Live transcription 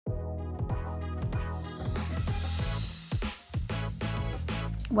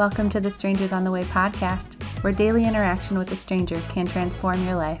Welcome to the Strangers on the Way podcast, where daily interaction with a stranger can transform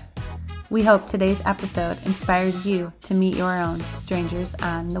your life. We hope today's episode inspires you to meet your own strangers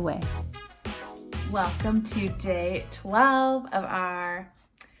on the way. Welcome to day 12 of our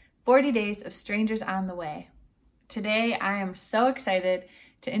 40 days of Strangers on the Way. Today, I am so excited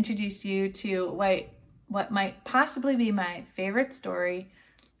to introduce you to what might possibly be my favorite story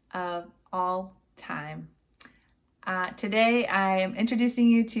of all time. Today, I am introducing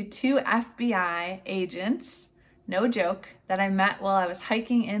you to two FBI agents, no joke, that I met while I was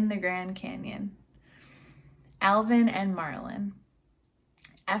hiking in the Grand Canyon. Alvin and Marlon,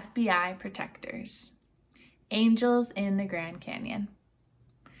 FBI protectors, angels in the Grand Canyon.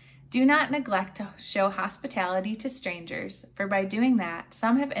 Do not neglect to show hospitality to strangers, for by doing that,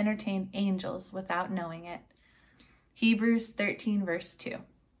 some have entertained angels without knowing it. Hebrews 13, verse 2.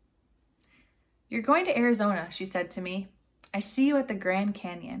 You're going to Arizona, she said to me. I see you at the Grand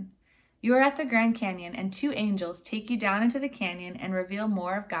Canyon. You are at the Grand Canyon, and two angels take you down into the canyon and reveal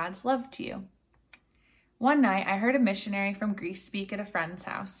more of God's love to you. One night, I heard a missionary from Greece speak at a friend's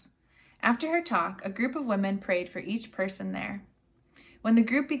house. After her talk, a group of women prayed for each person there. When the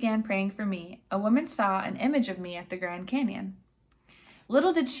group began praying for me, a woman saw an image of me at the Grand Canyon.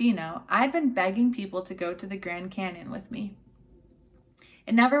 Little did she know, I'd been begging people to go to the Grand Canyon with me.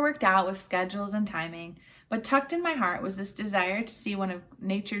 It never worked out with schedules and timing, but tucked in my heart was this desire to see one of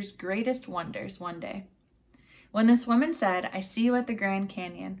nature's greatest wonders one day. When this woman said, I see you at the Grand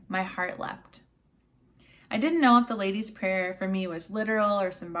Canyon, my heart leapt. I didn't know if the lady's prayer for me was literal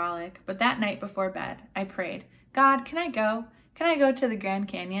or symbolic, but that night before bed, I prayed, God, can I go? Can I go to the Grand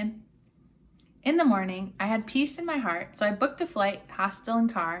Canyon? In the morning, I had peace in my heart, so I booked a flight, hostel,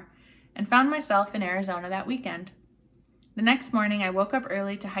 and car, and found myself in Arizona that weekend. The next morning, I woke up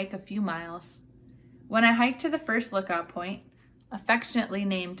early to hike a few miles. When I hiked to the first lookout point, affectionately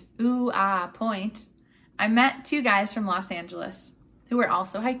named Ooh Ah Point, I met two guys from Los Angeles who were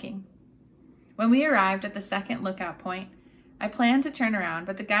also hiking. When we arrived at the second lookout point, I planned to turn around,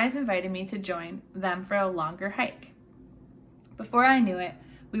 but the guys invited me to join them for a longer hike. Before I knew it,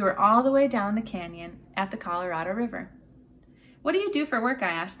 we were all the way down the canyon at the Colorado River. What do you do for work? I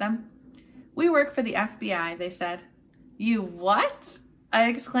asked them. We work for the FBI, they said. You what? I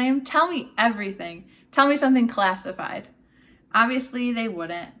exclaimed. Tell me everything. Tell me something classified. Obviously, they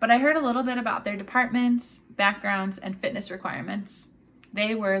wouldn't, but I heard a little bit about their departments, backgrounds, and fitness requirements.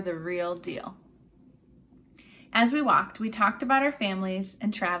 They were the real deal. As we walked, we talked about our families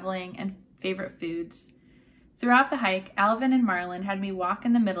and traveling and favorite foods. Throughout the hike, Alvin and Marlon had me walk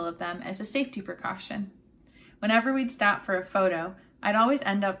in the middle of them as a safety precaution. Whenever we'd stop for a photo, I'd always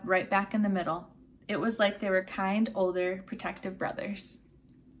end up right back in the middle. It was like they were kind, older, protective brothers.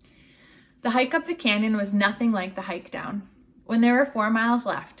 The hike up the canyon was nothing like the hike down. When there were 4 miles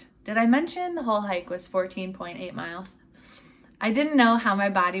left, did I mention the whole hike was 14.8 miles? I didn't know how my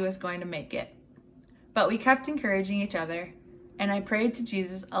body was going to make it, but we kept encouraging each other, and I prayed to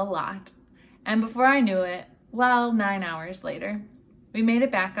Jesus a lot. And before I knew it, 9 hours later, we made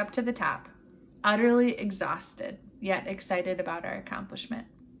it back up to the top, utterly exhausted, yet excited about our accomplishment.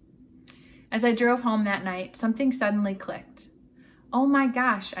 As I drove home that night, something suddenly clicked. Oh my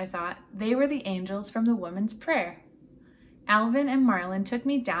gosh, I thought, they were the angels from the woman's prayer. Alvin and Marlon took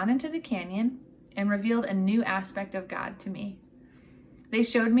me down into the canyon and revealed a new aspect of God to me. They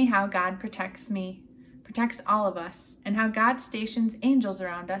showed me how God protects me, protects all of us, and how God stations angels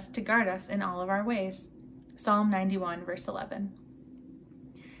around us to guard us in all of our ways. Psalm 91, verse 11.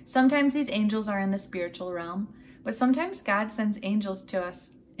 Sometimes these angels are in the spiritual realm, but sometimes God sends angels to us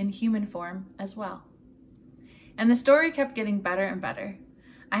in human form as well. And the story kept getting better and better.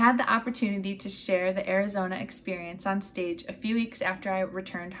 I had the opportunity to share the Arizona experience on stage a few weeks after I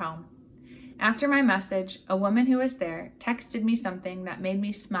returned home. After my message, a woman who was there texted me something that made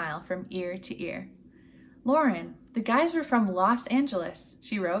me smile from ear to ear. Lauren, the guys were from Los Angeles,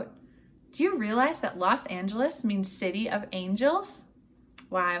 she wrote. Do you realize that Los Angeles means City of Angels?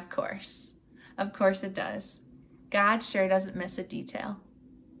 Why, of course. Of course it does. God sure doesn't miss a detail.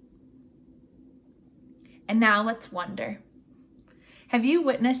 And now let's wonder. Have you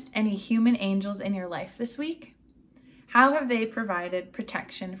witnessed any human angels in your life this week? How have they provided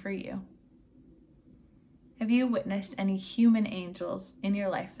protection for you? Have you witnessed any human angels in your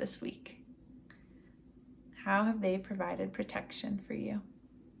life this week? How have they provided protection for you?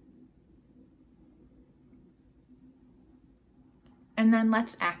 And then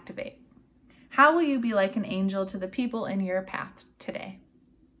let's activate. How will you be like an angel to the people in your path today?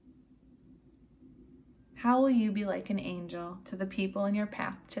 How will you be like an angel to the people in your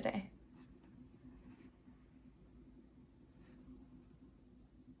path today?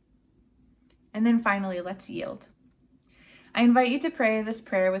 And then finally, let's yield. I invite you to pray this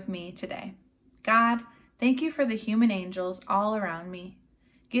prayer with me today. God, thank you for the human angels all around me.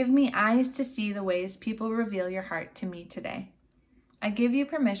 Give me eyes to see the ways people reveal your heart to me today. I give you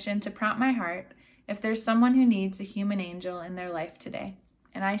permission to prompt my heart if there's someone who needs a human angel in their life today.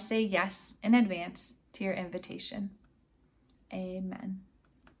 And I say yes in advance to your invitation. Amen.